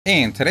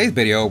In today's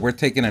video, we're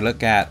taking a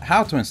look at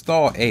how to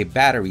install a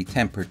battery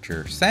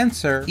temperature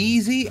sensor,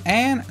 easy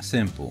and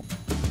simple.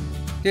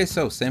 It's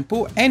so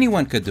simple,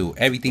 anyone could do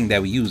everything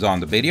that we use on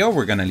the video.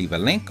 We're gonna leave a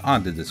link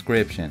on the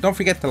description. Don't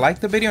forget to like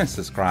the video and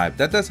subscribe.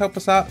 That does help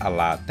us out a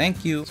lot.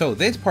 Thank you. So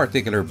this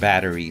particular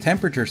battery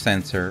temperature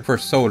sensor for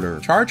solar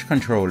charge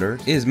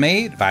controllers is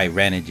made by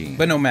Renogy.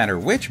 But no matter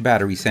which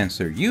battery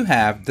sensor you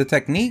have, the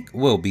technique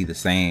will be the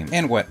same.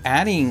 And what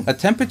adding a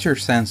temperature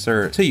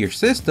sensor to your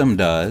system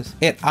does,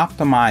 it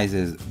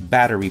optimizes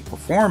battery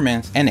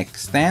performance and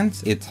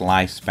extends its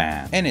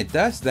lifespan. And it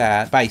does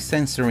that by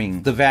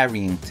censoring the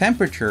varying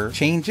temperature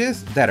changes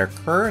that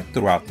occur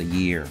throughout the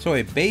year. So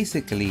it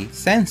basically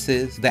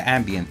senses the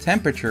ambient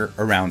temperature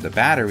around the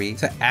battery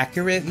to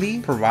accurately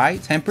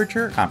provide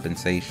temperature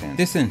compensation.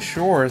 This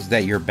ensures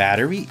that your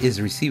battery is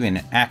receiving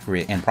an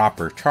accurate and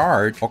proper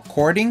charge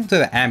according to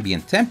the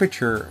ambient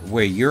temperature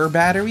where your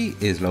battery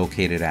is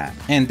located at.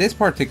 And this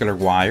particular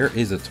wire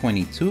is a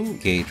 22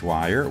 gauge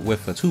wire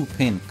with a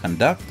 2-pin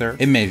conductor.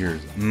 It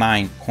measures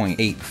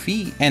 9.8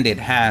 feet and it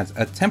has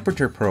a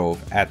temperature probe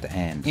at the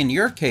end. In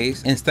your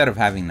case, instead of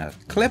having a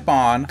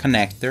clip-on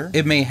connector,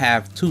 it may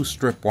have 2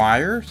 strip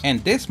wires,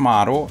 and this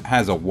model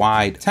has a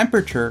wide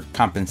temperature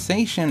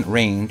compensation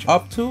range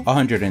up to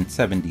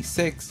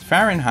 176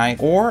 Fahrenheit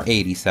or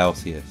 80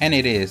 Celsius, and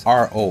it is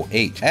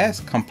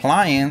RoHS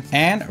compliant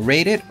and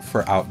rated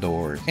for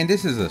outdoors. And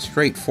this is a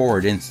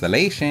straightforward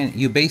installation.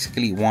 You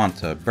basically want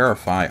to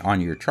verify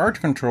on your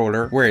charge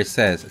controller where it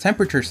says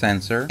temperature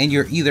sensor, and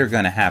you're either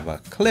going to have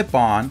a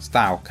clip-on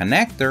style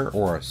connector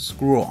or a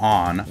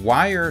screw-on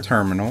wire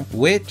terminal,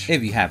 which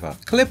if you have a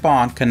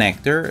clip-on connector,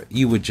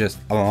 you would just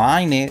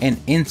align it and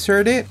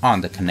insert it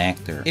on the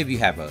connector. If you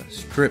have a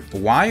stripped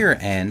wire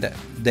end,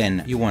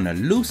 then you want to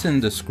loosen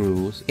the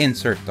screws,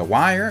 insert the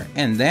wire,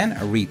 and then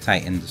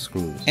retighten the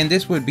screws. And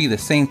this would be the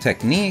same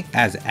technique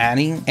as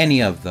adding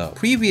any of the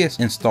previous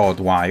installed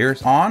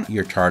wires on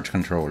your charge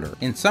controller.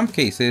 In some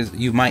cases,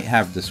 you might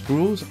have the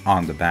screws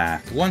on the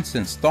back. Once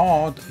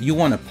installed, you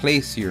want to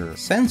place your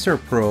sensor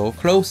probe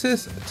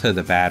closest to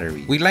the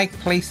battery. We like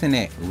placing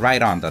it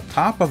right on the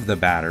top of the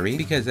battery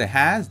because it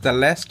has the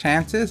less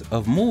chances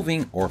of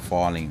moving or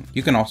falling.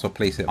 You can also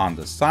place it on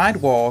the side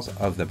walls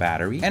of the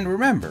battery. And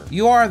remember,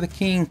 you are the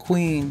king,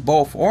 queen,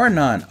 both or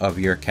none of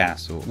your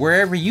castle.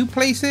 Wherever you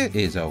place it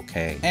is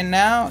okay. And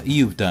now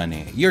you've done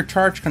it. Your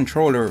charge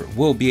controller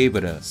will be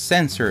able to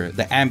censor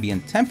the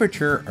ambient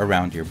temperature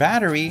around your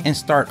battery and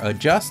start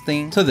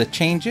adjusting to the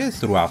changes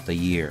throughout the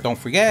year. Don't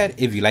forget,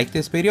 if you like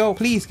this video,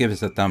 please give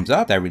us a thumbs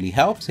up. That really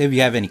helps. If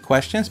you have any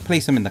questions,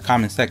 place them in the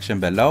comment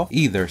section below.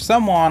 Either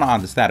someone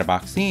on the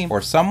StatUpBox team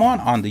or someone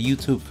on the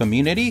YouTube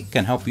community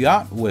can help you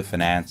out with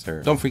an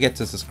answer. Don't forget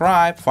to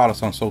subscribe, follow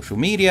us on social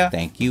media.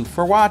 Thank you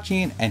for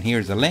watching, and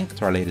here's a link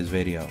to our latest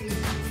video.